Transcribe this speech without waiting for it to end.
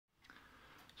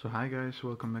So hi guys,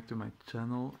 welcome back to my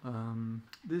channel.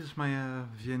 This is my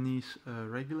Viennese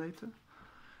regulator,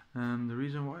 and the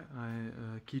reason why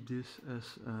I keep this as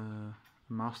a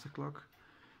master clock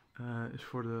is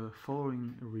for the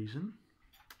following reason.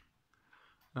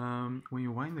 When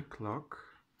you wind the clock,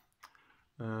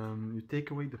 you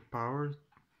take away the power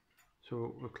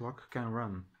so a clock can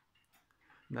run.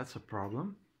 That's a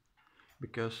problem,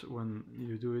 because when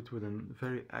you do it with a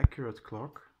very accurate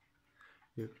clock,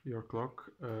 your clock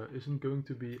isn't going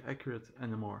to be accurate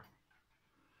anymore.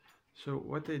 So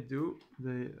what they do,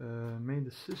 they made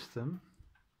a system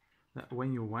that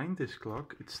when you wind this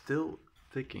clock, it's still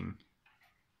ticking.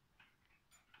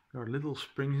 There are little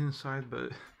springs inside,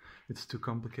 but it's too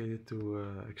complicated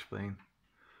to explain.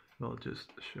 I'll just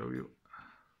show you.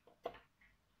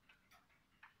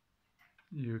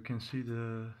 You can see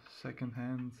the second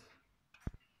hand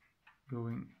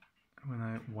going when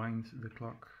I wind the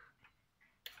clock.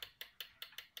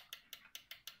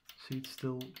 See, it's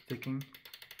still ticking.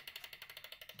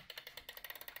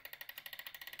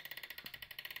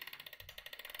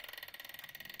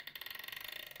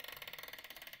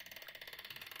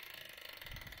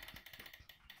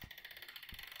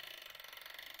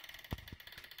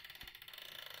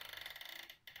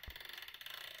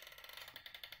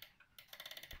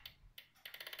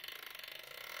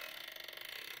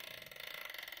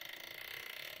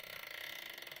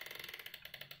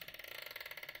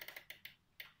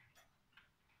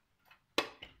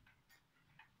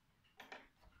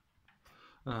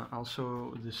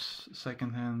 Also, this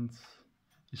second hand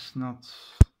is not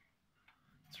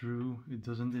true. It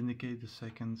doesn't indicate the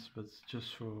seconds, but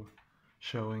just for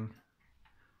showing.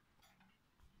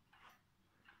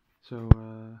 So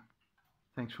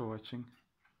thanks for watching.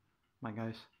 Bye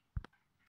guys.